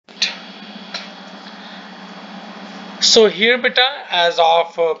So here beta, as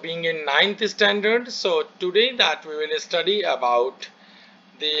of being in ninth standard, so today that we will study about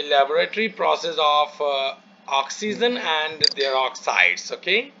the laboratory process of oxygen and their oxides.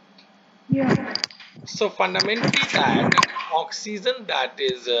 Okay, Yeah. so fundamentally that oxygen, that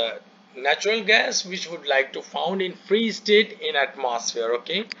is natural gas which would like to found in free state in atmosphere.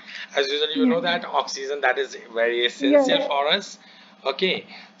 Okay, as usual you Yeah. know that oxygen, that is very essential Yeah. for us. Okay,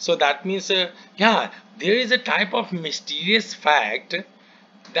 so that means yeah, there is a type of mysterious fact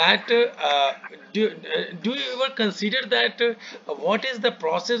that do you ever consider that what is the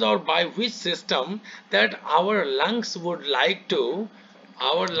process or by which system that our lungs would like to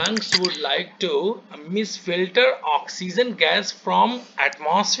misfilter oxygen gas from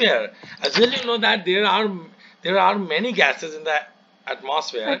atmosphere. As well you know that there are many gases in the I,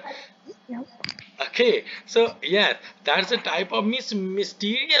 atmosphere. yeah. Okay, so yes, that's a type of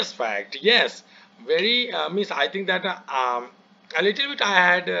mysterious fact. Yes, very miss. I think that a little bit I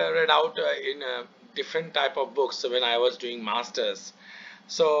had read out in different type of books when I was doing masters.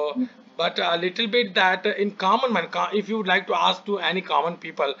 So, but a little bit that in common man, if you would like to ask to any common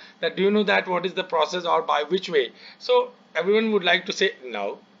people that do you know that what is the process or by which way? So everyone would like to say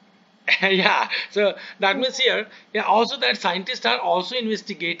no. Yeah, so that means here, yeah, also that scientists are also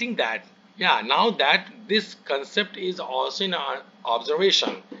investigating that. Yeah, now that this concept is also in our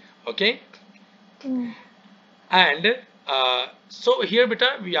observation. Okay, Mm. and so here beta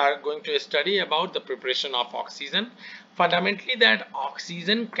we are going to study about the preparation of oxygen. Fundamentally that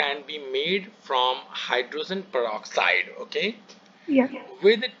oxygen can be made from hydrogen peroxide. Okay, Yeah.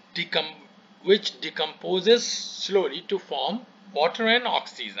 with decom which decomposes slowly to form water and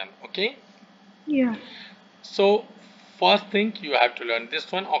oxygen. Okay, Yeah. so first thing you have to learn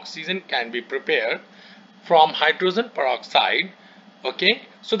this one, oxygen can be prepared from hydrogen peroxide. Okay,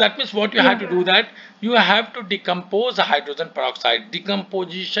 so that means what you have Yeah. to do, that you have to decompose the hydrogen peroxide.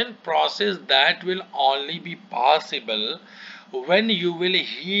 Decomposition process that will only be possible when you will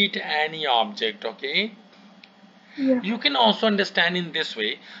heat any object. Okay, Yeah. you can also understand in this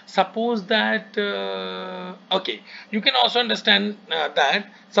way. Suppose that okay, you can also understand that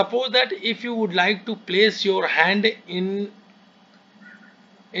suppose that if you would like to place your hand in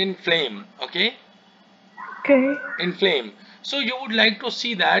flame. Okay, Okay. in flame, so you would like to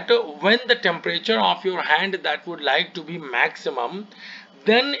see that when the temperature of your hand that would like to be maximum,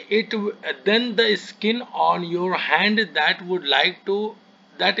 then then the skin on your hand that would like to,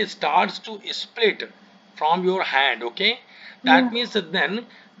 that it starts to split from your hand. Okay, that Yeah. means that then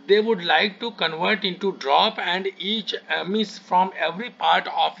they would like to convert into drop, and each means from every part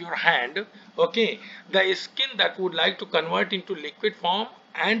of your hand. Okay, the skin that would like to convert into liquid form,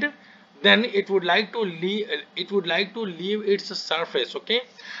 and then it would like to leave its surface. Okay,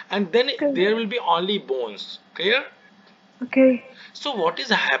 and then Okay. there will be only bones. Clear? Okay. So what is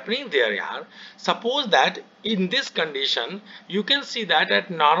happening there, yaar? Suppose that in this condition, you can see that at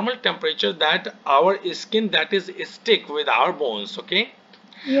normal temperature that our skin that is stick with our bones. Okay,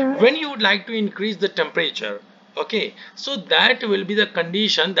 Yeah. when you would like to increase the temperature, okay, so that will be the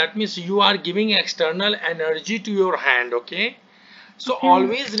condition. That means you are giving external energy to your hand. Okay, so Okay.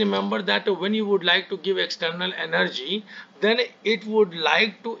 always remember that when you would like to give external energy, then it would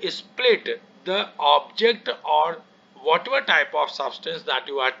like to split the object or whatever type of substance that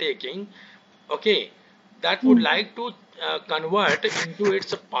you are taking. Okay, that would Mm. like to convert into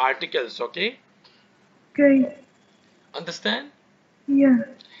its particles. Okay, Okay. understand? Yeah.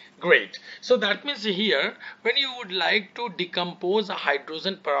 Great. So that means here, when you would like to decompose a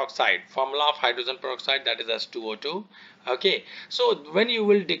hydrogen peroxide, formula of hydrogen peroxide, that is S2O2. Okay. So when you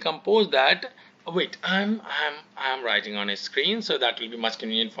will decompose that, wait, I'm writing on a screen, so that will be much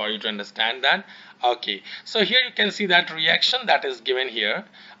convenient for you to understand that. Okay. So here you can see that reaction that is given here.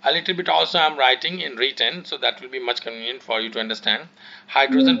 A little bit also I'm writing in written, so that will be much convenient for you to understand.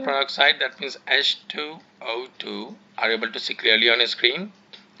 Hydrogen Yeah. peroxide, that means H2O2. Are you able to see clearly on a screen?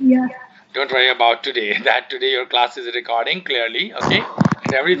 Yeah. Don't worry about today. That today your class is recording clearly. Okay,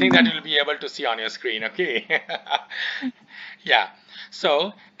 and everything that Mm. you'll be able to see on your screen. Okay. Yeah,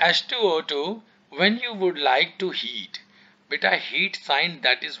 so H2O2, when you would like to heat, beta, heat sign,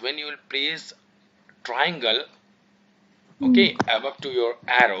 that is when you will place triangle, Mm. okay, above to your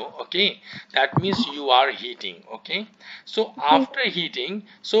arrow. Okay, that means you are heating. Okay, so Okay. after heating,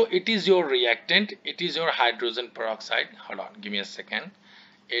 so it is your reactant, it is your hydrogen peroxide. Hold on, give me a second.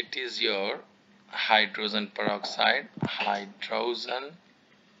 It is your hydrogen peroxide, hydrogen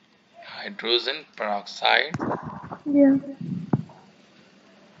peroxide, Yeah.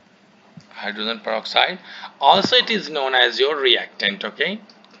 hydrogen peroxide. Also it is known as your reactant. Okay,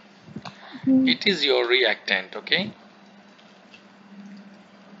 Mm. it is your reactant. Okay,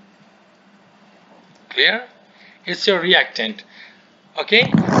 Clear? It's your reactant.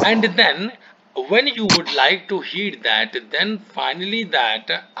 Okay, and then when you would like to heat that, then finally that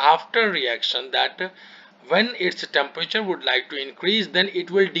after reaction, that when its temperature would like to increase, then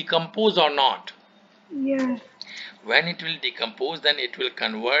it will decompose or not. Yeah. When it will decompose, then it will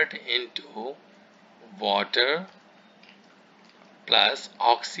convert into water plus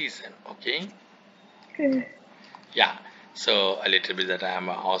oxygen. Okay. Okay. Yeah, so a little bit that I am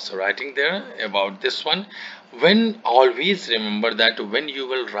also writing there about this one. When always remember that when you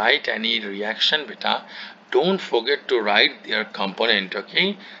will write any reaction beta, don't forget to write their component.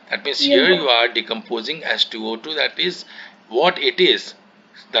 Okay, that means here Yeah. you are decomposing H2O2, that is what it is.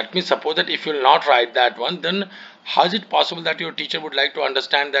 That means suppose that if you will not write that one, then how is it possible that your teacher would like to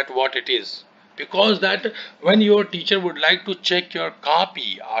understand that what it is? Because that when your teacher would like to check your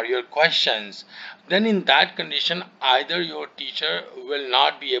copy or your questions, then in that condition either your teacher will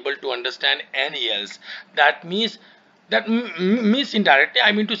not be able to understand any else. That means that means indirectly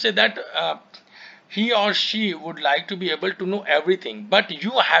I mean to say that he or she would like to be able to know everything, but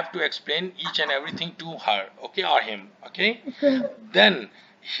you have to explain each and everything to her, okay, or him. Okay, Okay. then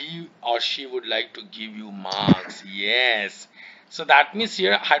he or she would like to give you marks. Yes, so that means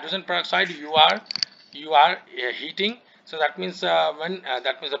here hydrogen peroxide you are heating. So that means when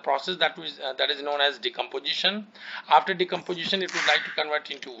that means the process that is known as decomposition. After decomposition it would like to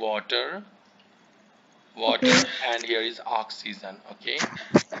convert into water, Okay. and here is oxygen. Okay,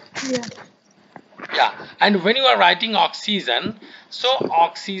 Yeah. yeah, and when you are writing oxygen, so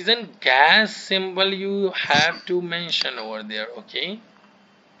oxygen gas symbol you have to mention over there. Okay,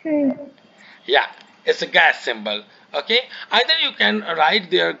 Okay. yeah, it's a gas symbol. Okay, either you can write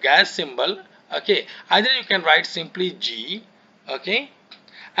their gas symbol. Okay, either you can write simply G. Okay,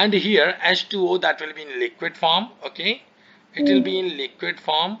 and here H2O that will be in liquid form. Okay, it will be in liquid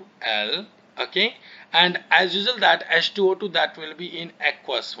form L. Okay, and as usual that H2O2 that will be in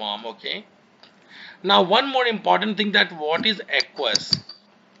aqueous form. Okay, now one more important thing, that what is aqueous?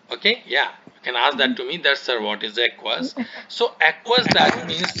 Okay, yeah, you can ask that to me, that sir what is aqueous? So aqueous that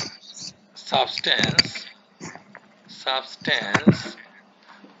means substance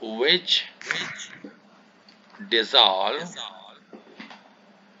which dissolve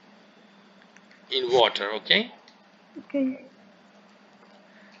in water. Okay, Okay.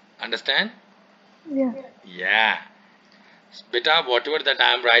 understand? Yeah. Yeah, beta, whatever that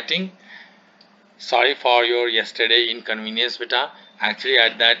I am writing, sorry for your yesterday inconvenience beta, actually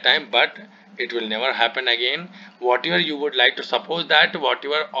at that time, but it will never happen again. Whatever you would like to, suppose that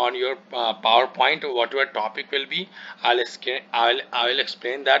whatever on your PowerPoint or whatever topic will be, I will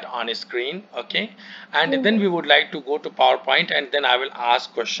explain that on a screen. Okay, and Yeah. then we would like to go to PowerPoint, and then I will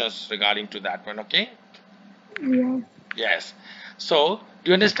ask questions regarding to that one. Okay, Yeah. yes, so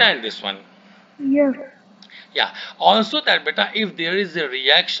do you understand this one? Yeah. Yeah, also that beta, if there is a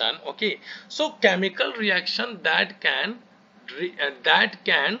reaction, okay, so chemical reaction that can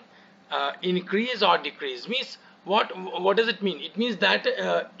increase or decrease, means what does it mean? It means that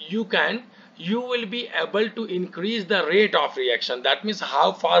you will be able to increase the rate of reaction. That means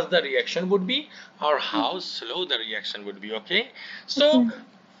how fast the reaction would be or how slow the reaction would be. Okay, so Okay.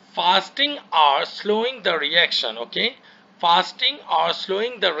 fasting or slowing the reaction. Okay, fasting or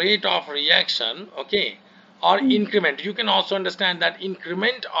slowing the rate of reaction. Okay, or increment, you can also understand that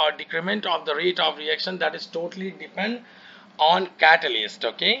increment or decrement of the rate of reaction, that is totally depend on catalyst.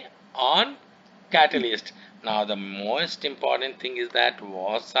 Okay, on catalyst. Now the most important thing is that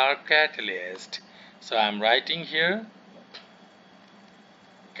what's our catalyst? So I'm writing here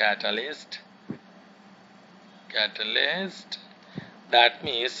catalyst. That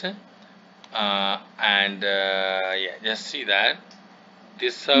means yeah, just see that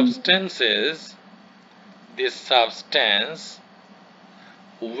this substance is this substance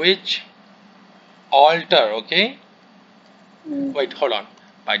which alter. Okay, wait, hold on,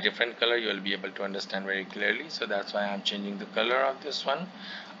 by different color you will be able to understand very clearly, so that's why I'm changing the color of this one.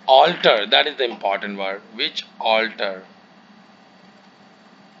 Alter, that is the important word, which alter.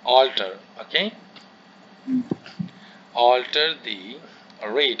 Okay, alter the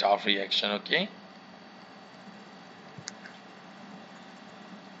rate of reaction. Okay,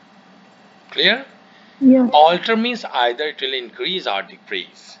 clear? Yeah. Alter means either it will increase or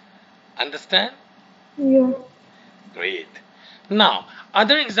decrease. Understand? Yeah. Great. Now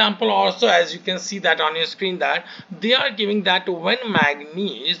other example also, as you can see that on your screen, that they are giving that when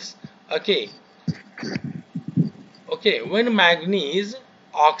manganese, okay, when manganese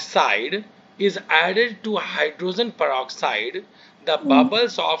oxide is added to hydrogen peroxide, the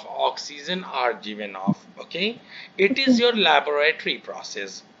bubbles of oxygen are given off. Okay, it is Okay. your laboratory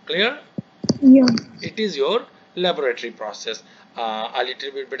process. Clear? Yeah. It is your laboratory process. A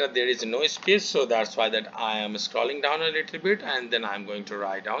little bit better, there is no space, so that's why that I am scrolling down a little bit, and then I'm going to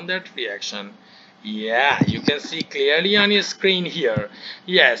write down that reaction. Yeah, you can see clearly on your screen here.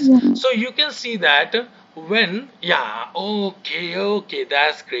 Yes, Yeah. so you can see that when, yeah, okay,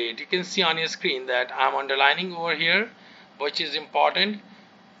 that's great. You can see on your screen that I'm underlining over here, which is important.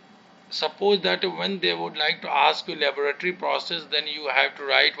 Suppose that when they would like to ask you laboratory process, then you have to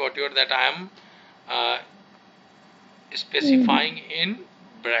write whatever that I am uh, Mm. specifying in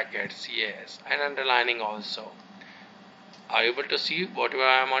brackets. Yes, and underlining also. Are you able to see whatever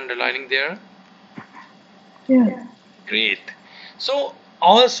I am underlining there? Yeah. Great. So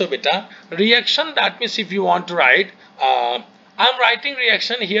also beta reaction, that means if you want to write, I'm writing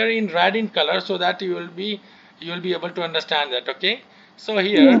reaction here in red in color so that you will be able to understand that. Okay, so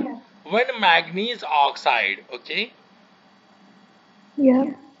here Yeah. when manganese oxide, okay, Yeah.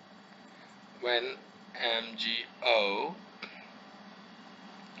 when MgO,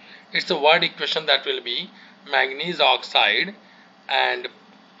 it's a word equation that will be manganese oxide and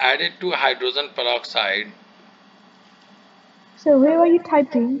added to hydrogen peroxide. So where are you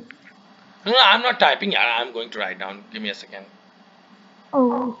typing? No, I'm not typing. Yeah, I'm going to write down. Give me a second.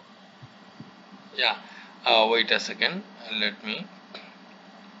 Oh. Yeah. Wait a second. Let me.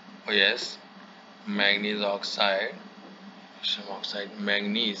 Oh yes. Manganese oxide. Some oxide.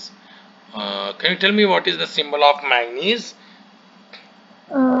 Manganese. Can you tell me what is the symbol of manganese?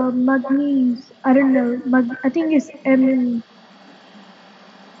 Magnesium. I don't know. I think it's MgAMMA.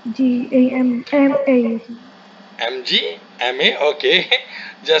 Mg? Ma? Okay.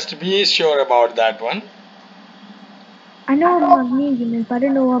 Just be sure about that one. I know what magnesium is, but I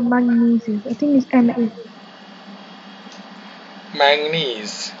don't know what manganese is. I think it's MA.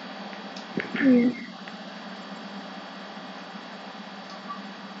 Manganese. Yeah.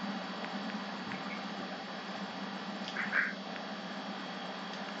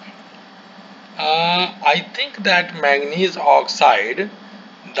 I think that manganese oxide,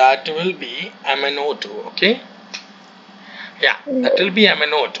 that will be MnO2. Okay. Yeah, that will be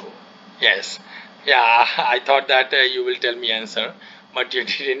MnO2. Yes. Yeah, I thought that you will tell me answer, but you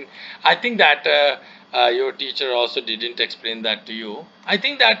didn't. I think that your teacher also didn't explain that to you. I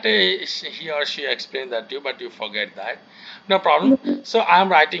think that he or she explained that to you, but you forget that. No problem. No. So I'm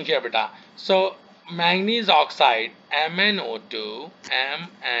writing here, beta. So manganese oxide, MnO2,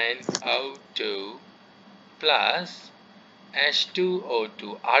 MnO2 plus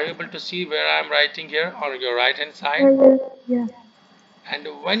H2O2. Are you able to see where I'm writing here on your right hand side? Yeah. And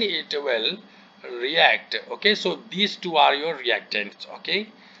when it will react, okay, so these two are your reactants, okay,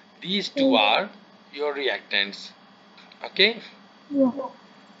 these two Yeah. are your reactants, okay. Yeah.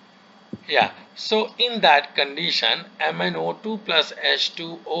 Yeah, so in that condition MnO2 plus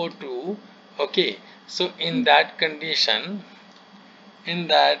H2O2, okay, so in that condition,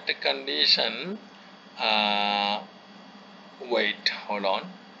 uh, wait, hold on,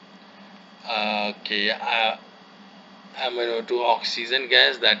 okay, MnO2 oxygen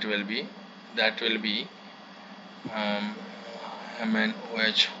gas, that will be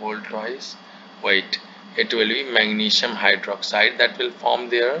MnOH whole twice. Wait, it will be magnesium hydroxide that will form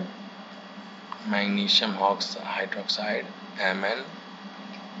there. Magnesium hydroxide,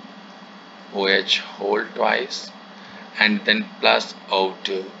 MnOH whole twice, and then plus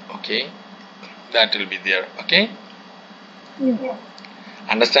O2. Okay, that will be there. Okay, Yeah.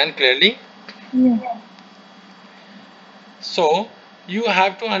 understand clearly? Yeah. So you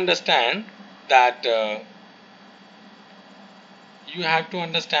have to understand that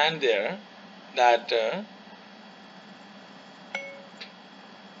that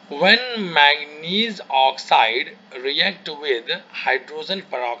when manganese oxide react with hydrogen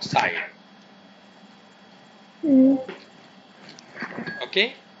peroxide, Mm.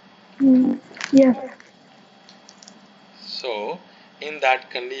 okay, Mm. Yeah. so in that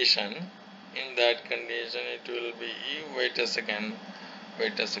condition it will be, wait a second,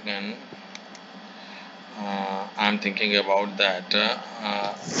 I'm thinking about that,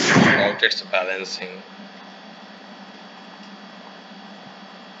 about its balancing.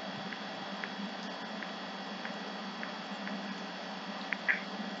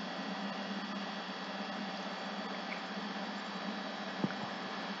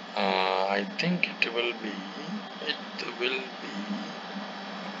 I think it will be,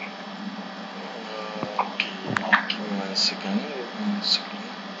 okay, give me 1 second,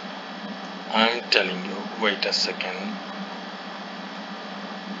 I'm telling you, wait a second.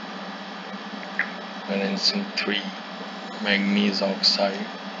 Balancing 3, manganese oxide.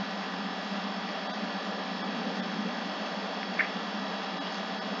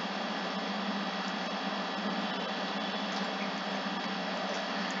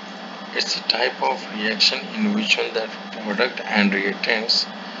 it's a type of reaction in which one that product and reactants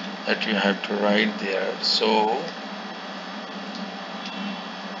that you have to write there. So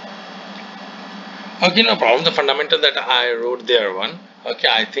okay, no problem. The fundamental that I wrote there one. Okay,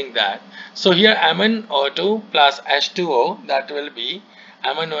 I think that. So here MnO2 plus H2O, that will be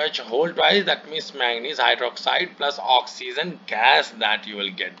MnOH whole twice, that means manganese hydroxide plus oxygen gas that you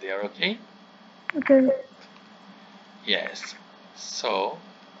will get there. Okay. Okay. Yes. So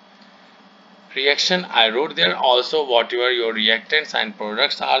reaction I wrote there, also whatever your reactants and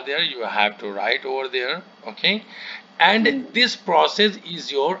products are there, you have to write over there. Okay. And this process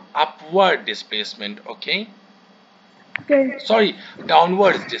is your upward displacement. Okay. Okay. Sorry,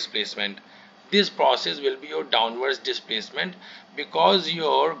 downwards displacement. This process will be your downwards displacement because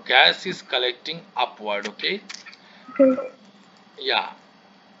your gas is collecting upward. Okay. Okay. Yeah.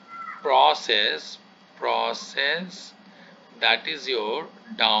 Process that is your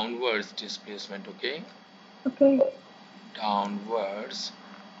downwards displacement. Okay. Okay. Downwards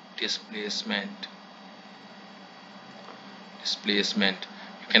displacement.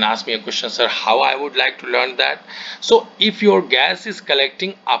 You can ask me a question, sir, how I would like to learn that. So if your gas is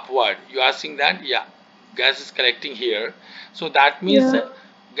collecting upward, you are seeing that, yeah, gas is collecting here, so that means Yeah.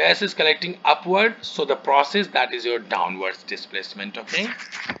 gas is collecting upward, so the process that is your downwards displacement. Okay,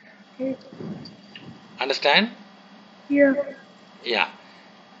 Okay. understand? Yeah. Yeah.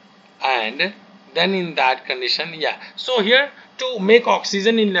 And then in that condition, yeah, so here to make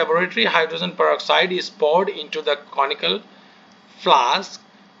oxygen in laboratory, hydrogen peroxide is poured into the conical flask,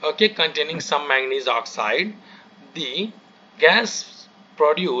 okay, containing some manganese oxide. The gas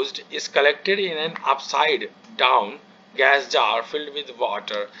produced is collected in an upside down gas jar filled with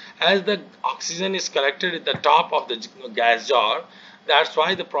water. As the oxygen is collected at the top of the gas jar, that's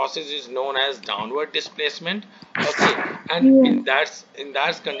why the process is known as downward displacement. Okay, and Yeah. in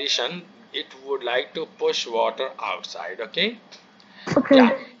that condition it would like to push water outside. Okay. Okay.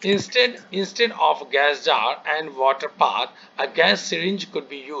 Yeah, instead of gas jar and water path, a gas syringe could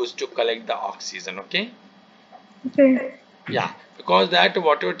be used to collect the oxygen. Okay. Okay. Yeah, because that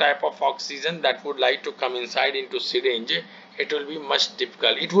whatever type of oxygen that would like to come inside into syringe, it will be much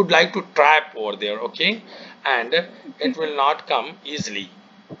difficult. It would like to trap over there. Okay, and it will not come easily.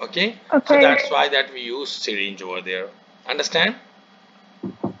 Okay, so Okay. that's why that we use syringe over there. Understand?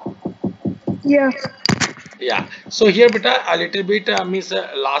 Yeah. Yeah, so here beta a little bit means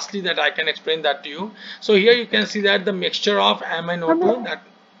lastly that I can explain that to you. So here you can see that the mixture of MnO2 that,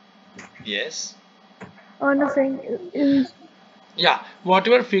 yes, Nothing is. yeah,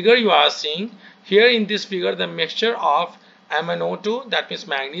 whatever figure you are seeing here in this figure, the mixture of MnO2, that means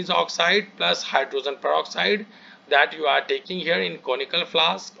manganese oxide plus hydrogen peroxide, that you are taking here in conical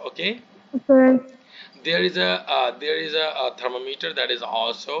flask. Okay, Okay. there is a thermometer that is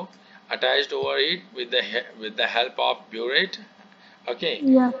also attached over it with the help of burette. Okay,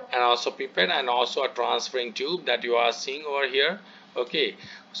 Yeah. and also pipette and also a transferring tube that you are seeing over here. Okay,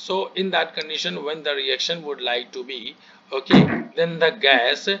 so in that condition, when the reaction would like to be, okay, then the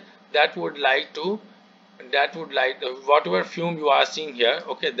gas that would like to whatever fume you are seeing here,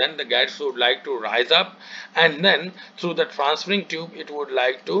 okay, then the gas would like to rise up, and then through the transferring tube it would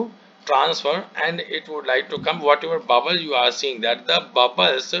like to transfer, and it would like to come whatever bubble you are seeing, that the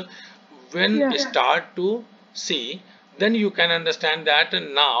bubbles when Yeah. start to see, then you can understand that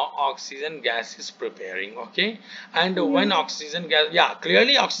now oxygen gas is preparing. Okay, and when Yeah. oxygen gas, yeah,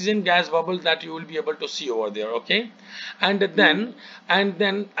 clearly oxygen gas bubbles that you will be able to see over there. Okay, and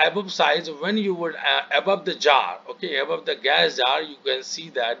then above sides, when you would above the jar, okay, above the gas jar, you can see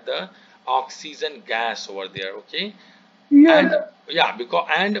that the oxygen gas over there. Okay, and Yeah. yeah, because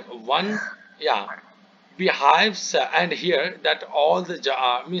and one, yeah, beehives, and here that all the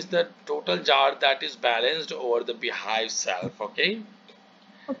jar means the total jar that is balanced over the beehive self. Okay,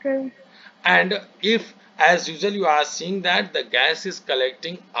 Okay. and if as usual you are seeing that the gas is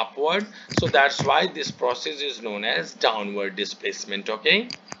collecting upward, so that's why this process is known as downward displacement. Okay,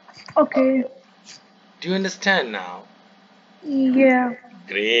 Okay. do you understand now? Yeah.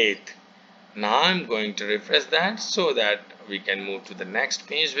 Great. Now I'm going to refresh that so that we can move to the next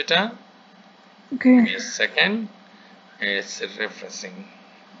page. Beta, give Okay. me a second, it's refreshing.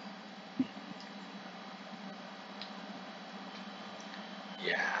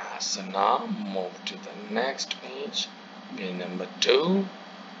 Yeah, so now move to the next page, page number 2.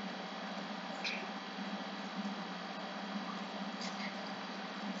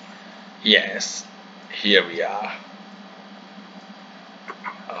 Yes, here we are.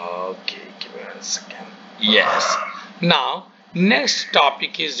 Okay, give me a second. Yes, now Next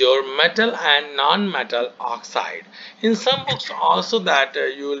topic is your metal and non-metal oxide. In some books also that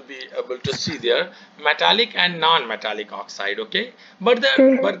you will be able to see there metallic and non-metallic oxide. Okay, but their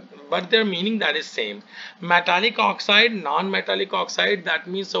Okay. their meaning that is same. Metallic oxide, non-metallic oxide. That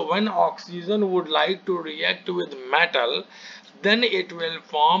means so when oxygen would like to react with metal, then it will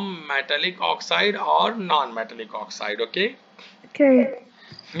form metallic oxide or non-metallic oxide. Okay. Okay.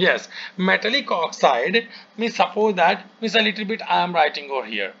 Yes, metallic oxide means suppose that means a little bit I am writing over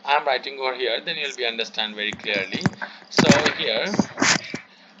here. I am writing over here, then you'll be understand very clearly. So here,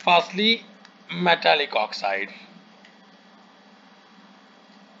 firstly, metallic oxide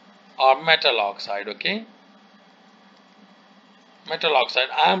or metal oxide. Okay, metal oxide.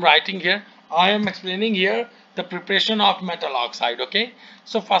 I am writing here. I am explaining here the preparation of metal oxide. Okay,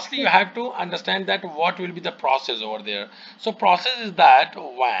 so firstly you have to understand that what will be the process over there. So process is that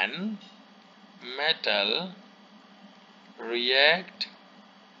when metal react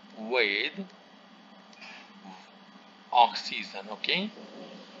with oxygen, okay,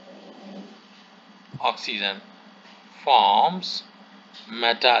 oxygen forms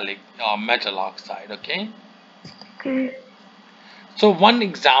metallic or metal oxide. Okay, Okay. so one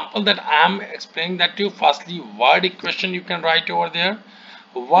example that I am explaining that to you, firstly word equation you can write over there.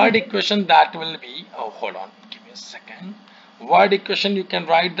 Word equation that will be, oh hold on, give me a second. Word equation you can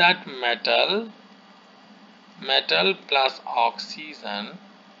write that metal plus oxygen,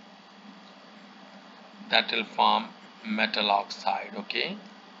 that will form metal oxide. Okay,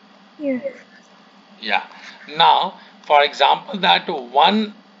 Yes. yeah. Now, for example, that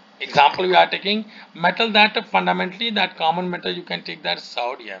one example we are taking metal, that fundamentally that common metal you can take that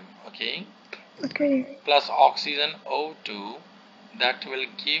sodium, okay, Okay. plus oxygen O2, that will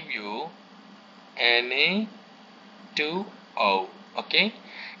give you Na2O. Okay,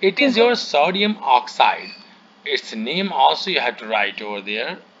 it is Okay. your sodium oxide. Its name also you have to write over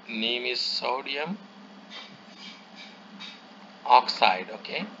there. Name is sodium oxide.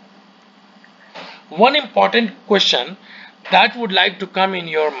 Okay. One important question that would like to come in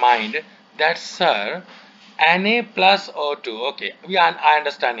your mind, that sir, Na plus O2. Okay, I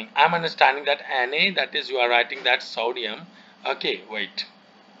understanding. I'm understanding that Na, that is you are writing that sodium. Okay, wait.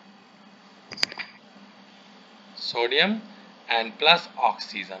 Sodium and plus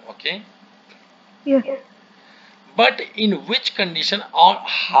oxygen. Okay. Yes. But in which condition or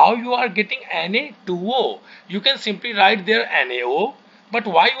how you are getting Na2O? You can simply write there NaO, but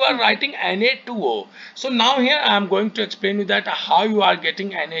why you are writing Na2O? So now here I am going to explain you that how you are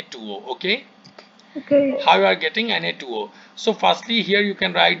getting Na2O. Okay, Okay. how you are getting Na2O. So firstly here you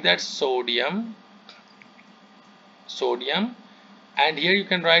can write that sodium, and here you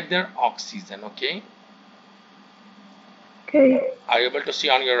can write there oxygen. Okay, Okay. are you able to see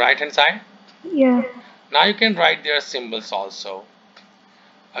on your right hand side? Yeah. Now you can write their symbols also.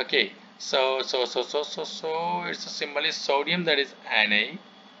 Okay, so its symbol is sodium, that is Na.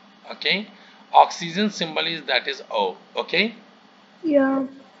 Okay, oxygen symbol is that is O. Okay, Yeah.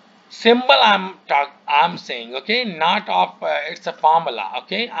 symbol I'm saying, okay, not of it's a formula.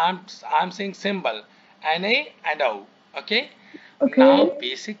 Okay, I'm saying symbol Na and O. Okay, now Okay.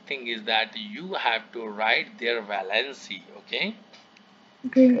 basic thing is that you have to write their valency. Okay,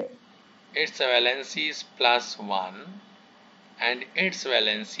 Okay. its valency is +1 and its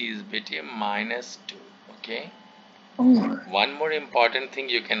valency is between -2. Okay, Oh. one more important thing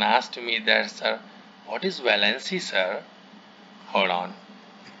you can ask to me there, sir, what is valency, sir? Hold on.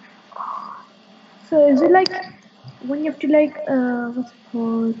 So is it like when you have to like what's it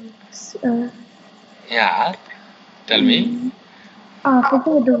called? Yeah, tell me. Mm, I forgot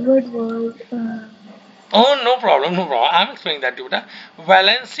what the word was. Oh, no problem, no problem. I'm explaining that to you.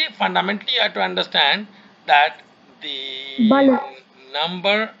 Valency, fundamentally, you have to understand that the Balance.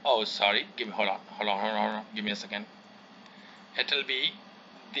 number. Oh, sorry. Give me. Hold on. Give me a second. It will be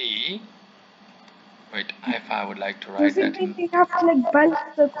the. Wait, if I would like to Does write it that mean in you have to like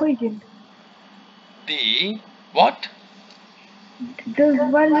balance the equation? the what? Does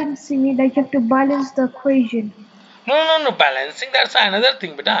balancing mean like you have to balance the equation? No. Balancing, that's another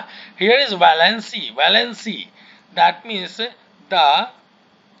thing. But here is valency. Valency. That means the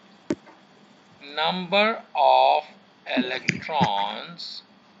number of electrons,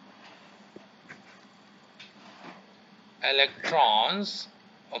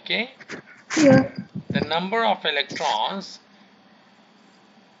 okay, Yeah. the number of electrons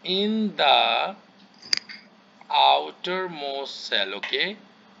in the outermost cell, okay,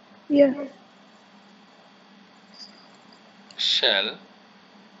 Yeah. shell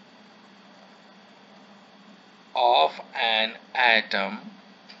of an atom,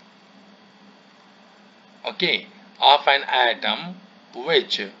 okay, of an atom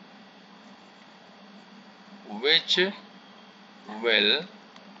which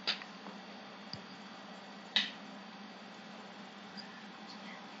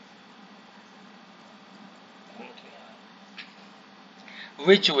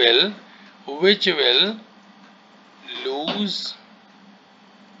will which will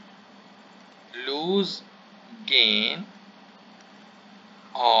lose gain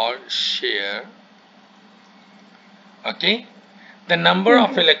or share, okay, the number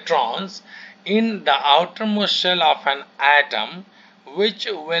of electrons in the outermost shell of an atom which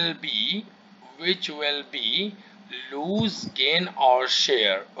will be lose gain or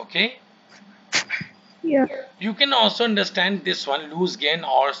share. Okay, Yeah. you can also understand this one, lose gain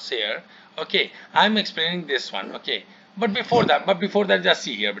or share. Okay, I'm explaining this one. Okay, but before that just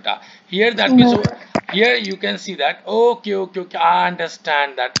see here beta, here that means Yeah. here you can see that. Okay, I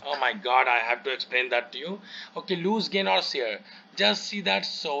understand that. Oh my god, I have to explain that to you. Okay, lose gain or share, just see that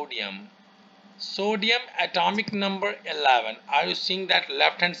sodium atomic number 11. Are you seeing that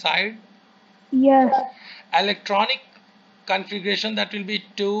left hand side? Yes. Electronic configuration, that will be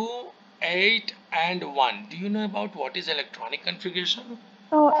 2, 8 and 1. Do you know about what is electronic configuration?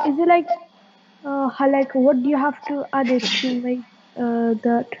 Is it like what do you have to add it to make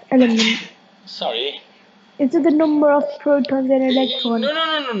that element? Sorry. Is it the number of protons and electrons?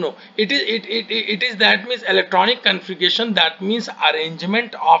 No. It is that means electronic configuration, that means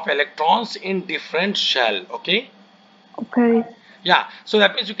arrangement of electrons in different shell. Okay. Okay. Yeah, so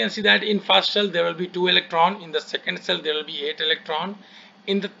that means you can see that in first cell there will be 2 electron, in the second cell there will be 8 electron,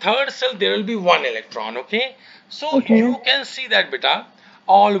 in the third cell there will be 1 electron. Okay, so Okay. you can see that beta,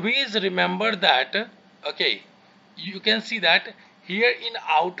 always remember that. Okay, you can see that here in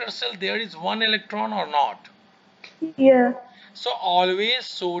outer cell there is 1 electron or not. Yeah. So always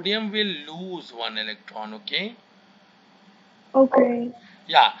sodium will lose 1 electron. Okay, Okay.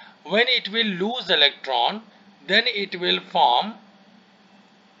 yeah, when it will lose electron, then it will form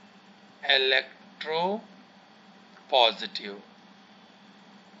electropositive.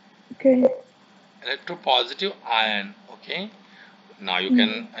 Okay. Electropositive ion. Okay, now you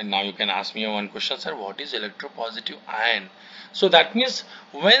Mm. can ask me one question, sir, what is electropositive ion? So that means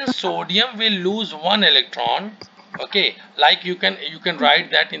when sodium will lose 1 electron, okay, like you can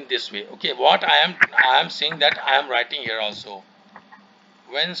write that in this way. Okay, what I am saying that I am writing here also,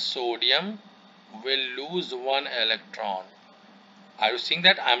 when sodium will lose 1 electron. Are you seeing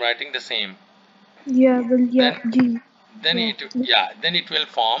that I am writing the same? Yeah. Well. Yeah. then G. then Yeah. it, yeah, then it will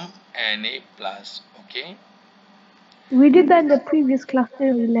form Na plus. Okay. We did that in the previous class,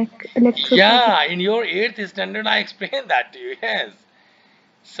 didn't we? Like electropositive. Yeah, in your 8th standard, I explained that to you. Yes.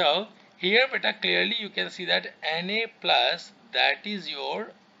 So here, beta, clearly you can see that Na plus, that is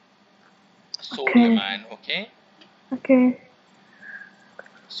your sodium Okay. ion. Okay, Okay.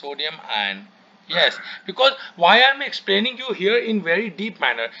 sodium ion. Yes, because why I'm explaining you here in very deep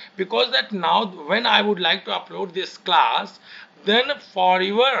manner, because that now when I would like to upload this class, then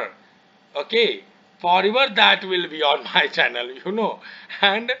forever, okay, forever that will be on my channel,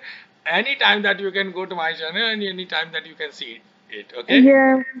 and anytime that you can go to my channel and anytime that you can see it. Okay.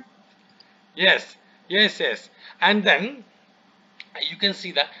 Yeah. Yes, yes, and then you can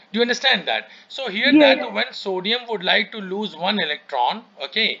see that. Do you understand that? So here Yeah. that when sodium would like to lose 1 electron,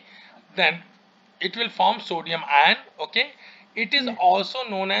 okay, then it will form sodium ion. Okay, it is Yeah. also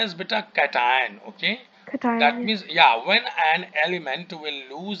known as beta cation. Okay, that Cation. means, yeah, when an element will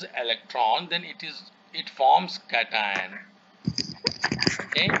lose electron, then it forms cation.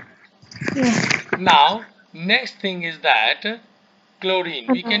 Okay, Yeah. now next thing is that chlorine.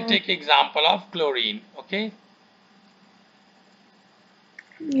 We can Uh, take example of chlorine. Okay,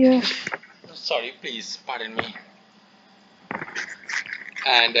 yeah. sorry, please pardon me.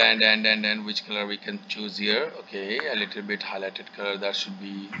 And which color we can choose here? Okay, a little bit highlighted color, that should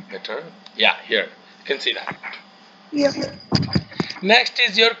be better. Yeah, here you can see that. Yeah. Next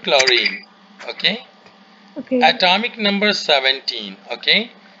is your chlorine. Okay, Okay. atomic number 17.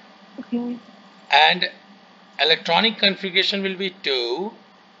 Okay, Okay. and electronic configuration will be 2,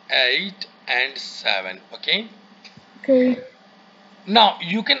 8 and 7. Okay, Okay. now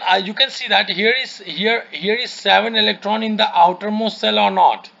you can see that here is 7 electron in the outermost cell or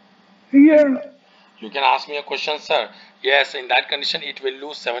not. Yeah. You can ask me a question, sir. Yes, in that condition it will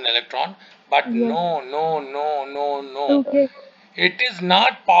lose 7 electron. But Yeah. no. Okay. It is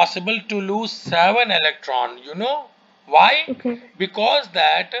not possible to lose 7 electron. You know why? Okay. Because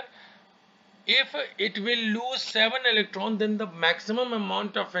that if it will lose 7 electron, then the maximum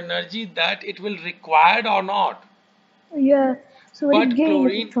amount of energy that it will require or not. Yeah. So it but gain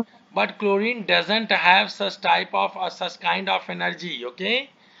chlorine electron. but chlorine doesn't have such type of such kind of energy, okay?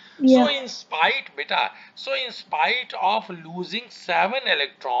 So Yeah, in spite beta, so in spite of losing 7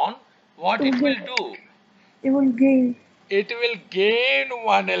 electron, it what will it gain. will do? It will gain. It will gain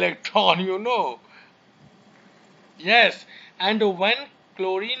 1 electron, you know. Yes, and when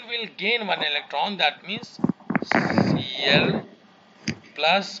chlorine will gain 1 electron, that means Cl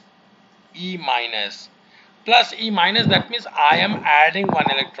plus E minus. Plus E minus, that means I am adding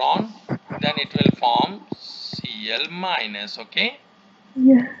 1 electron, then it will form Cl minus, okay?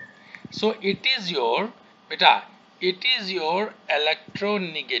 Yeah. So it is your, beta, it is your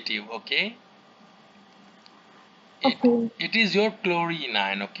electronegative, okay? It, Okay. it is your chlorine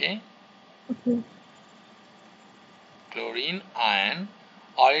ion, okay? Okay. Chlorine ion,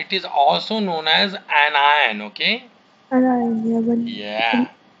 or it is also known as anion, okay? Anion. Yeah. Yeah,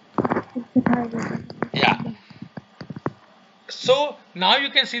 When the time. yeah. So now you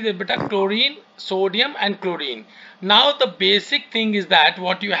can see the beta chlorine, sodium and chlorine. Now the basic thing is that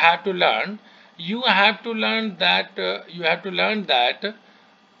what you have to learn, you have to learn that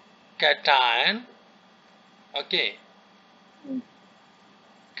cation, okay,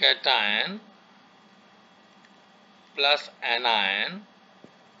 cation plus anion,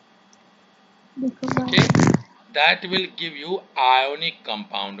 They okay, combine. that will give you ionic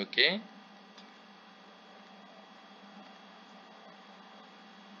compound, okay.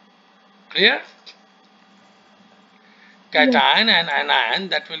 Clear? Yes. Cation and anion,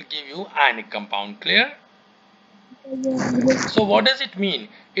 that will give you ionic compound. Clear? Yeah. So what does it mean?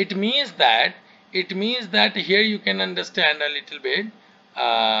 It means that here you can understand a little bit.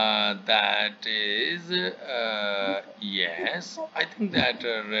 That is yes. I think that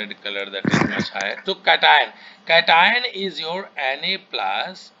red color, that is much higher. So cation is your Na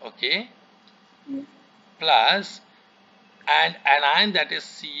plus, okay, plus, and anion, that is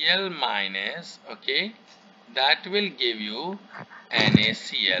Cl minus, okay, that will give you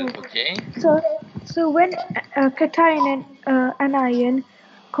NaCl, okay. So, so when cation and anion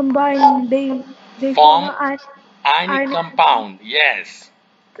combine, they form Form a ionic ion. compound, yes.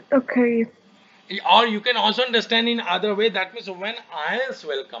 Okay. Or you can also understand in other way, that means when ions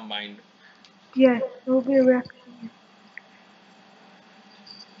will combine. Yes. There will be a reaction.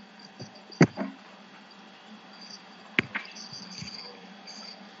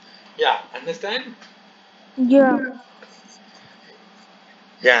 Yeah, understand? Yeah.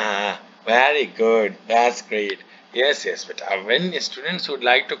 Yeah, very good. That's great. Yes, yes, but when students would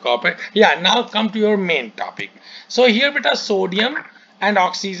like to cooperate, yeah, now come to your main topic. So here, beta, sodium and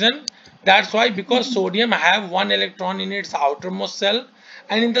oxygen. That's why, because sodium have 1 electron in its outermost cell,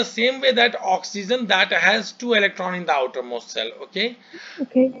 and in the same way that oxygen that has 2 electron in the outermost cell. Okay,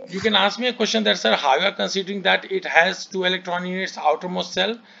 Okay. you can ask me a question that, sir, how you are considering that it has 2 electron in its outermost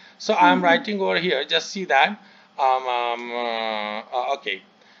cell. So I am writing over here, just see that. Okay,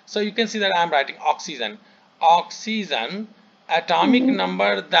 so you can see that I am writing oxygen atomic Mm-hmm.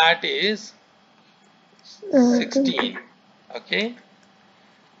 number, that is 16, okay,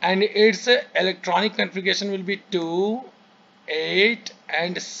 and its electronic configuration will be 2, 8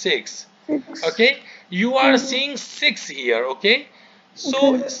 and 6. 6. Okay, you are Mm-hmm. seeing 6 here, okay,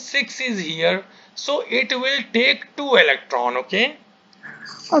 so Okay. 6 is here, so it will take 2 electron, okay.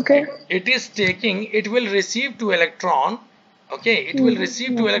 Okay. It will receive 2 electron, okay, it will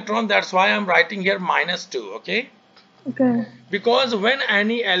receive 2 Yeah. electron, that's why I'm writing here -2, okay, Okay. because when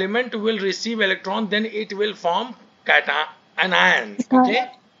any element will receive electron, then it will form cation, anion,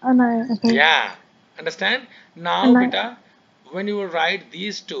 okay. Anion. Okay. Yeah, understand? Now, Anion. beta, when you will write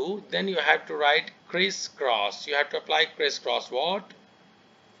these two, then you have to write crisscross. You have to apply crisscross. What?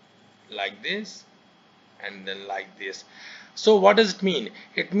 Like this, and then like this. So what does it mean?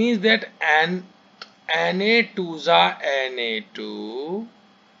 It means that Na2s are Na2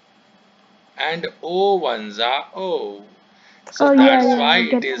 and O1s are O. So Oh yeah, that's yeah. why I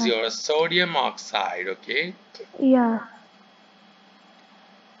it get is that. your sodium oxide. Okay. Yeah.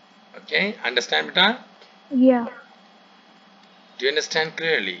 Okay. Understand, beta? Yeah. Do you understand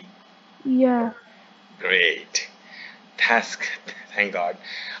clearly? Yeah. Great. That's good. Thank God.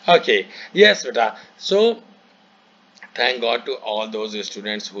 Okay. Yes, beta. So thank God to all those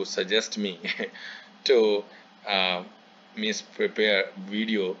students who suggest me to uh, prepare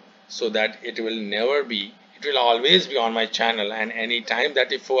video, so that it will never be, it will always be on my channel, and any time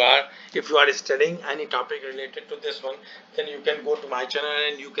that if you are studying any topic related to this one, then you can go to my channel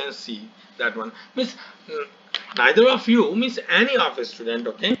and you can see that one. Means neither of you, means any of a student,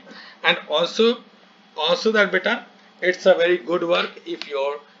 okay, and also that beta, it's a very good work if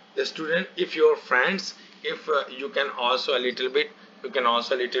your student, if your friends if you can also a little bit,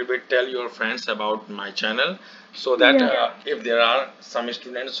 tell your friends about my channel, so that Yeah. if there are some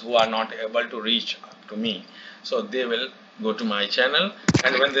students who are not able to reach to me, so they will go to my channel,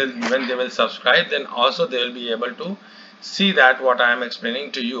 and when they will subscribe, then also they will be able to see that what I am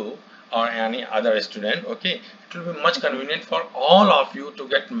explaining to you or any other student. Okay, it will be much convenient for all of you to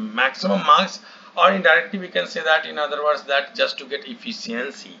get maximum marks, or indirectly we can say that, in other words, that just to get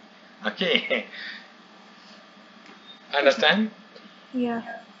efficiency. Okay. Understand? Yeah.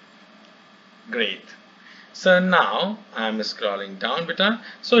 Great. So now I am scrolling down, beta.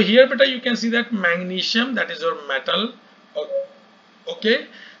 So here, beta, you can see that magnesium, that is your metal. Okay.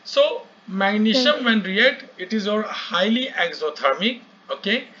 So Okay. magnesium when react, it is your highly exothermic.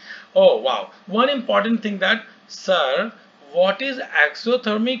 Okay. Oh wow. One important thing that, sir, what is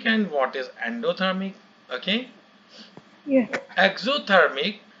exothermic and what is endothermic? Okay. Yeah.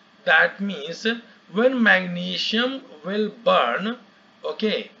 Exothermic, that means when magnesium will burn,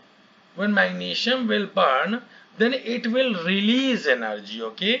 okay, when magnesium will burn, then it will release energy.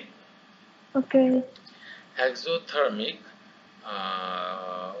 Okay. Okay. Exothermic,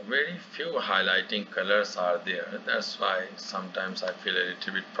 very few highlighting colors are there, that's why sometimes I feel a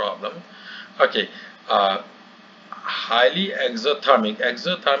little bit problem. Okay. Highly exothermic,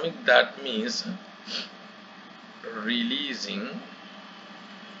 that means releasing.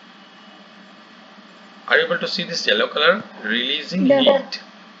 Are you able to see this yellow color? Releasing Yeah. heat.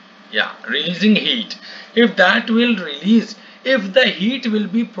 Yeah, releasing heat. If that will release, if the heat will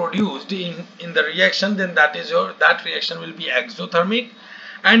be produced in the reaction, then that reaction will be exothermic.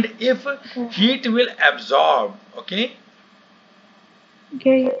 And if Okay. heat will absorb, okay,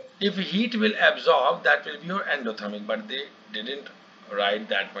 Okay. if heat will absorb, that will be your endothermic, but they didn't write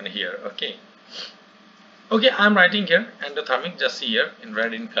that one here. Okay. Okay, I'm writing here endothermic, just see here in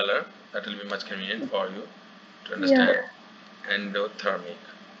red in color, that will be much convenient for you to Yeah. understand. Endothermic.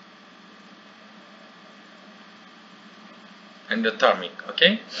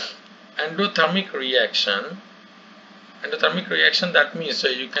 Okay. endothermic reaction that means, so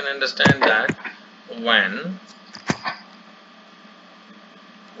you can understand that when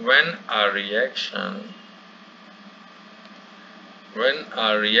a reaction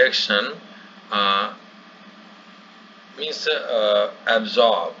uh, means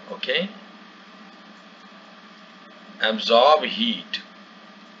absorb, okay, absorb heat.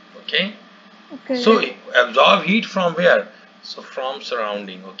 Okay. Okay. So absorb heat from where? So from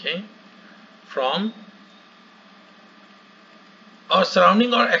surrounding. Okay, from or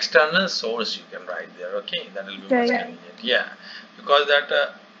surrounding or external source, you can write there. Okay, that will be much Okay. convenient. Yeah, because that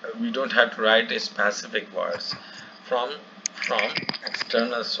we don't have to write a specific words. From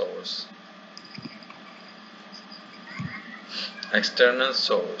external source. External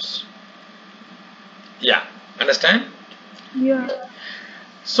source. Yeah, understand? Yeah.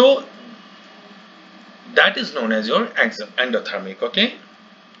 So that is known as your endothermic. Okay.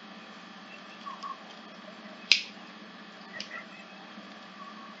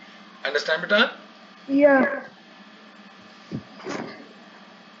 Understand, beta? Yeah.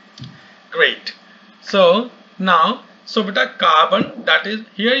 Great. So now, so beta, carbon, that is,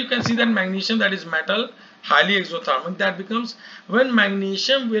 here you can see that magnesium, that is metal, highly exothermic, that becomes when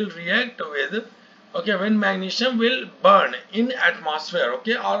magnesium will react with, okay, when magnesium will burn in atmosphere,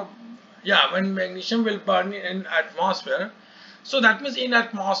 okay, or yeah, when magnesium will burn in atmosphere. So that means in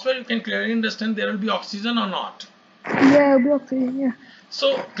atmosphere you can clearly understand there will be oxygen or not. Yeah. Be oxygen. Yeah.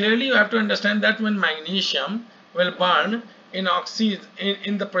 So clearly you have to understand that when magnesium will burn in oxygen,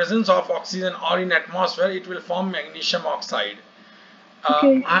 in the presence of oxygen or in atmosphere, it will form magnesium oxide.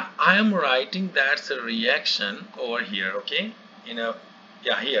 Okay. I am writing that's a reaction over here. Okay, in a,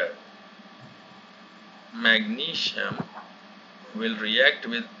 yeah, here magnesium will react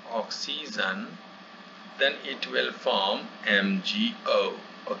with oxygen, then it will form MgO.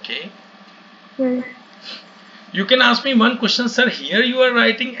 Okay. Okay. You can ask me one question, sir. Here you are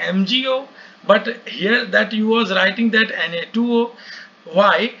writing MgO, but here that you was writing that Na2O.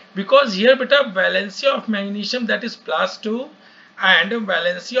 Why? Because here, beta, valency of magnesium, that is +2, and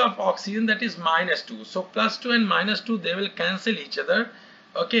valency of oxygen, that is -2. So +2 and -2, they will cancel each other.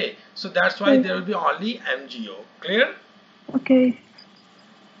 Okay. So that's why Okay. there will be only MgO. Clear? Okay.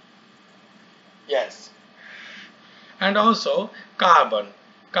 Yes. And also carbon.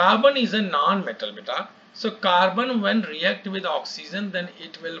 Carbon is a non-metal, beta. So carbon when react with oxygen, then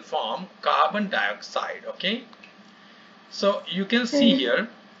it will form carbon dioxide. Okay. So you can see Okay. here.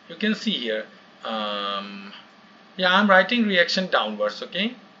 You can see here. Yeah, I'm writing reaction downwards.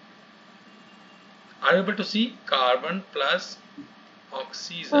 Okay. Are you able to see carbon plus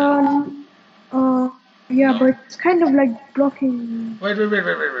oxygen? Um. Uh. Yeah, No. but it's kind of like blocking. Wait.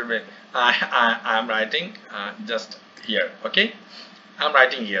 I'm writing just here. Okay. I'm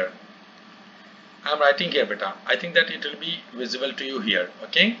writing here. I'm writing here, beta. I think that it will be visible to you here.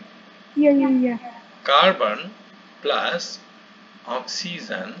 Okay. Yeah. Carbon plus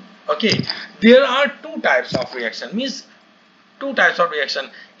oxygen. Okay. There are two types of reaction. Means two types of reaction.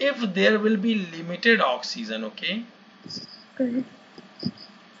 If there will be limited oxygen, okay, Okay.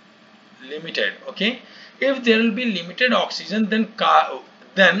 limited, okay, if there will be limited oxygen, then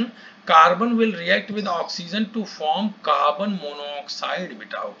carbon will react with oxygen to form carbon monoxide,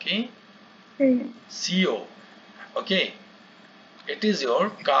 beta. Okay, Okay. CO. Okay, it is your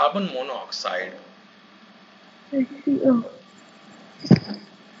carbon monoxide. I see. Oh.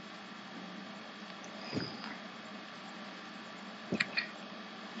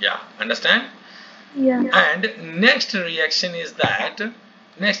 Yeah, understand? Yeah. And next reaction is that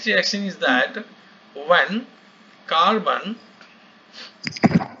when carbon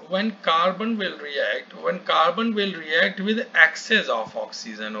when carbon will react with excess of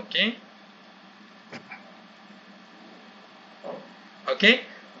oxygen, okay,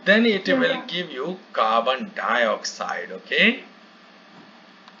 then it will Yeah. give you carbon dioxide. Okay,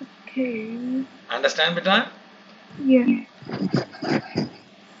 Okay. understand, beta? Yeah.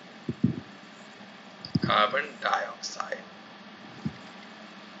 Carbon dioxide.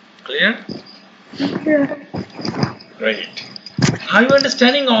 Clear? Yeah. Great. Are you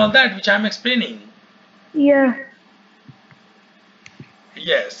understanding all that which I'm explaining? Yeah.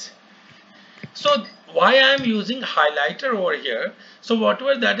 Yes. So why I am using highlighter over here? So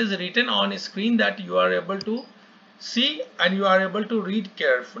whatever that is written on a screen, that you are able to see and you are able to read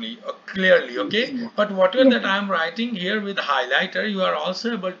carefully or clearly, okay? But whatever Yeah. that I am writing here with highlighter, you are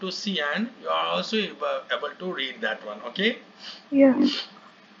also able to see and you are also able to read that one, okay? Yeah.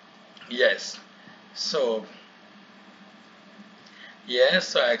 Yes. So yes,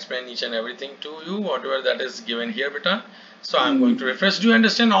 so I explain each and everything to you, whatever that is given here, beta. So I'm going to refresh. Do you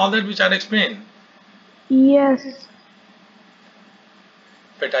understand all that which I explained? Yes.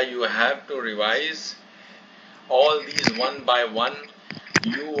 Beta, you have to revise all these one by one.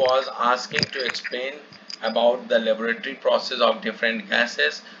 You was asking to explain about the laboratory process of different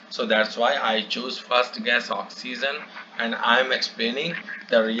gases, so that's why I choose first gas oxygen, and I'm explaining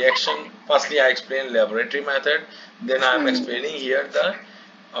the reaction. Firstly I explain laboratory method, then I'm explaining here the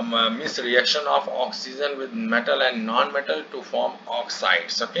means reaction of oxygen with metal and non-metal to form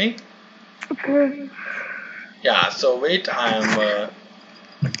oxides. Okay, Okay. yeah, so wait, I'm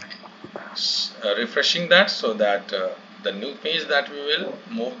refreshing that, so that the new page that we will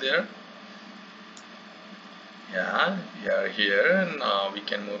move there. Yeah, we are here, and now we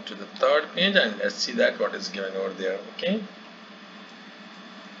can move to the third page and let's see that what is given over there. Okay,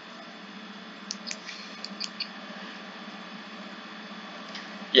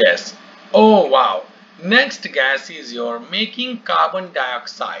 yes. Oh wow, next gas is your making carbon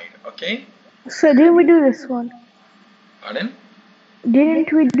dioxide. Okay, So didn't we do this one? pardon?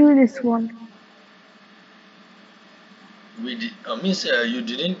 Didn't we do this one? We did, means you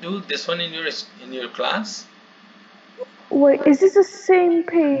didn't do this one in your class? Wait, is this the same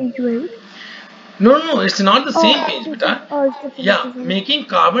page? Wait. No, it's not the same Oh, page, it's different. beta. Oh, it's different. It's Yeah, different. making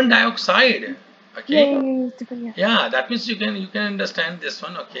carbon dioxide. Okay. It's different. Yeah. Yeah, that means you can understand this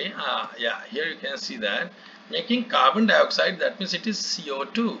one. Okay. Yeah, here you can see that making carbon dioxide, that means it is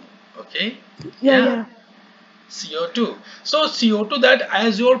CO2. Okay. Yeah, Yeah. CO2. So CO2, that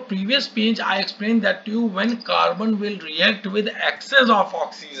as your previous page I explained that to you, when carbon will react with excess of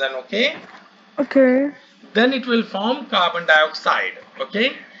oxygen, okay, Okay. then it will form carbon dioxide.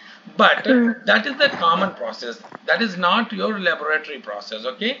 Okay, but Okay. that is the common process. That is not your laboratory process.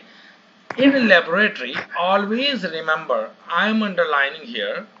 Okay, in a Yeah. laboratory, always remember, I am underlining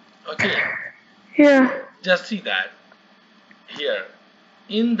here. Okay, Yeah. just see that here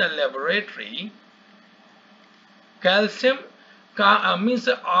in the laboratory, calcium means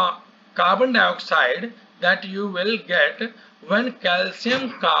carbon dioxide that you will get when calcium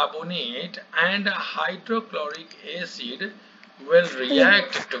carbonate and hydrochloric acid will Yeah.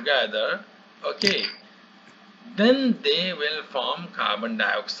 react together. Okay, then they will form carbon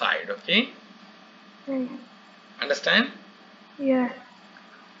dioxide. Okay, Okay. understand? Yeah.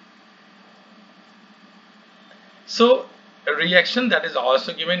 So a reaction that is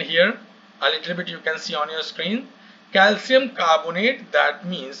also given here, a little bit you can see on your screen. Calcium carbonate, that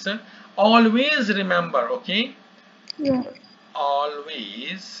means always remember, okay, Yeah.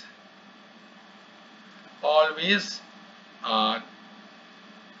 always always uh,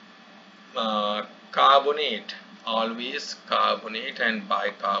 carbonate, always carbonate and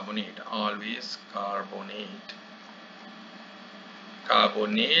bicarbonate, always carbonate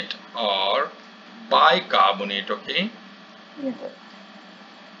or bicarbonate, okay. Yes.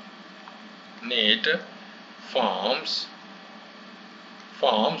 Nate forms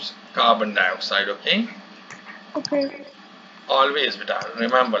carbon dioxide, okay. Okay. Always beta,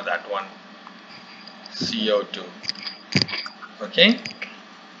 remember that one, CO2, okay.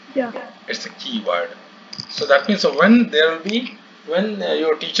 Yeah. It's a keyword. So that means when there will be, when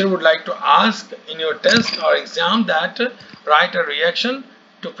your teacher would like to ask in your test or exam that write a reaction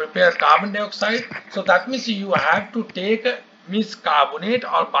to prepare carbon dioxide, so that means you have to take means carbonate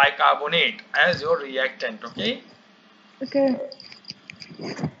or bicarbonate as your reactant, okay. Okay.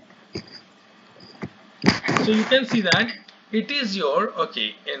 So you can see that it is your,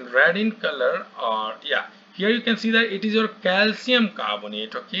 okay, in red in color, or yeah, here you can see that it is your calcium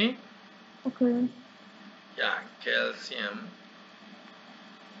carbonate, okay. Okay. Yeah, calcium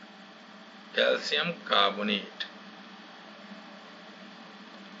carbonate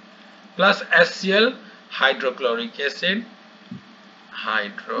plus HCl, hydrochloric acid,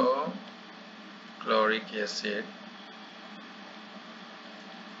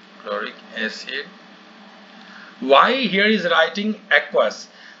 chloric acid. Why here is writing aqueous?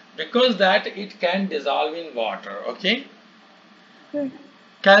 Because that it can dissolve in water, okay. Okay.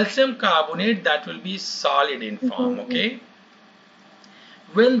 Calcium carbonate, that will be solid in form, okay.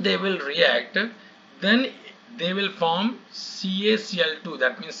 When they will react, then they will form CaCl2,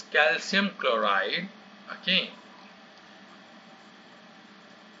 that means calcium chloride, okay.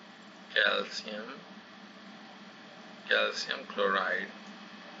 Calcium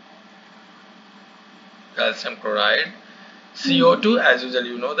chloride, CO2, as usual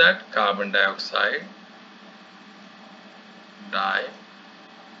you know that, carbon dioxide,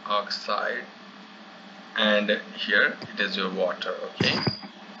 and here it is your water, okay.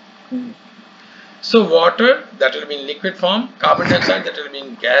 So water, that will be in liquid form, carbon dioxide, that will be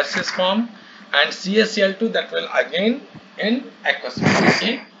in gaseous form, and CaCl2, that will again in aqueous form,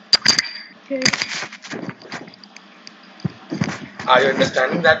 okay. Okay. Are you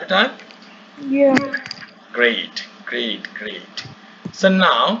understanding that, Beta? Yeah. Great. So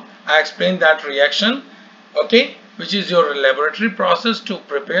now I explained that reaction, okay, which is your laboratory process to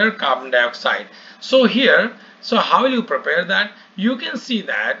prepare carbon dioxide. So here, so how will you prepare that? You can see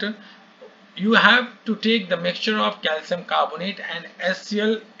that you have to take the mixture of calcium carbonate and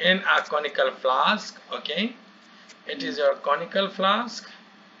HCl in a conical flask, okay. It is your conical flask.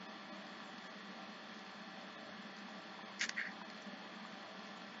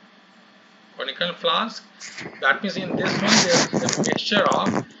 That means in this one there is a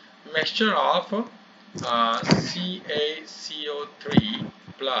mixture of CaCO3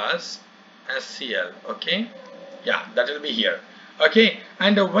 plus HCl, okay. Yeah, that will be here, okay.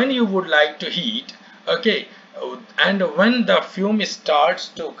 And when you would like to heat, okay, and when the fume starts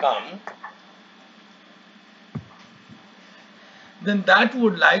to come, then that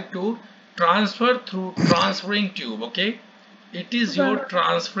would like to transfer through transferring tube, okay. It is your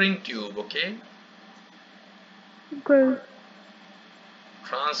transferring tube, okay. Okay.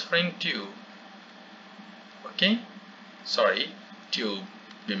 Transferring tube, okay. Sorry, tube,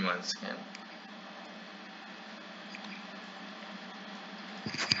 give me once again.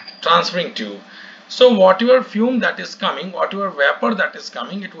 Transferring tube. So whatever fume that is coming, whatever vapor that is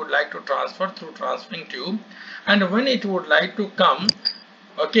coming, it would like to transfer through transferring tube, and when it would like to come,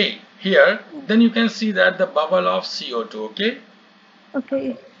 okay, here, then you can see that the bubble of CO2, okay.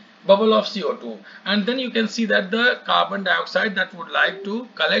 Okay. Bubble of CO2, and then you can see that the carbon dioxide that would like to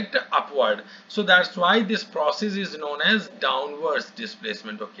collect upward. So that's why this process is known as downwards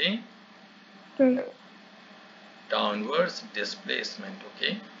displacement, okay. Okay. Downwards displacement,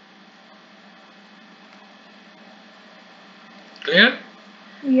 okay. Clear?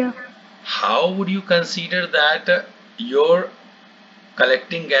 Yeah. How would you consider that your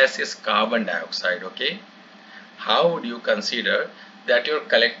collecting gas is carbon dioxide, okay. How would you consider that your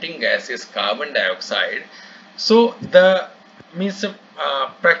collecting gas is carbon dioxide? So the means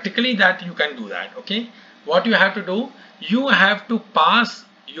practically that you can do that, okay. What you have to do, you have to pass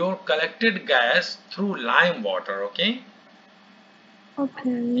your collected gas through lime water, okay.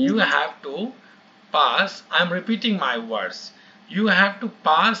 Okay. You have to pass, I'm repeating my words, you have to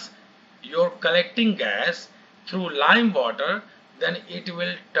pass your collecting gas through lime water, then it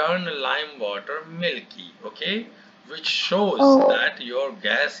will turn lime water milky, okay, which shows that your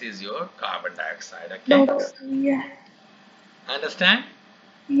gas is your carbon dioxide, okay. Yeah. Understand?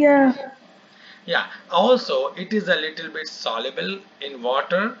 Yeah. Yeah, also it is a little bit soluble in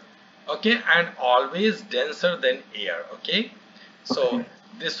water, okay, and always denser than air. Okay, so Okay.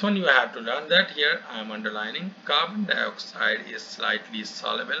 this one you have to learn that. Here I am underlining carbon dioxide is slightly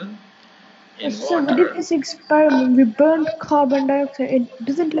soluble in So we did water. this experiment. We burned carbon dioxide. It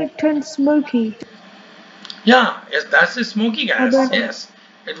doesn't like turn smoky. Yeah, yes, that's a smoky I gas. burned it. Yes,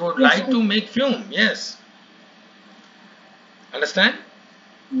 it would Yes. like to make fume. Yes, understand?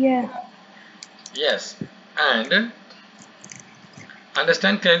 Yeah. Yes, and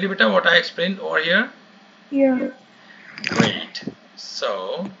understand clearly, beta, what I explained over here. Yeah. Great.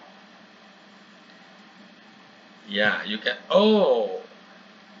 So yeah, you can. Oh,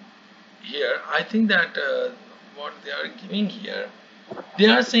 here I think that what they are giving here, they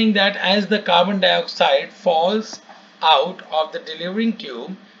are saying that as the carbon dioxide falls out of the delivering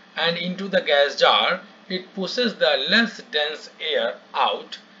tube and into the gas jar, it pushes the less dense air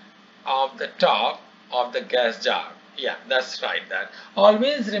out of the top of the gas jar. Yeah, that's right. That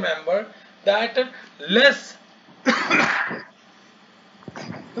always remember that less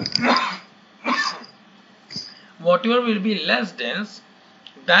whatever will be less dense,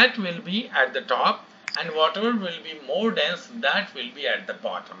 that will be at the top, and whatever will be more dense, that will be at the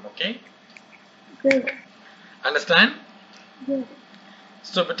bottom. Okay, Good. understand? Yeah.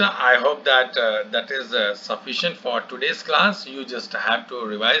 So beta, I hope that that is sufficient for today's class. You just have to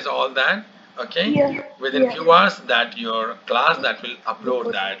revise all that. Okay, Yeah. within Yeah. few hours that your class that will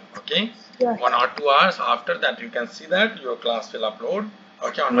upload that. Okay, Yeah. 1 or 2 hours after that you can see that your class will upload.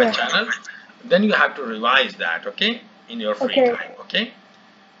 Okay, on my Yeah. channel. Then you have to revise that. Okay, in your free Okay. time. Okay.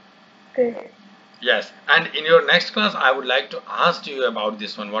 Good. Yes, and in your next class, I would like to ask you about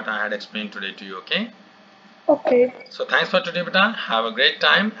this one, what I had explained today to you, okay? Okay. So thanks for today, beta. Have a great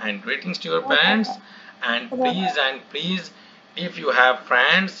time and greetings to your parents. And Bye-bye. please, if you have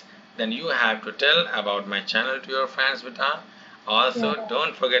friends, then you have to tell about my channel to your friends, beta. Also, Yeah.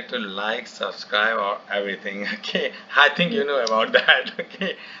 don't forget to like, subscribe, or everything, okay? I think Yeah. you know about that,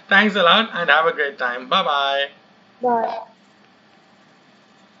 okay? Thanks a lot and have a great time. Bye bye. Bye.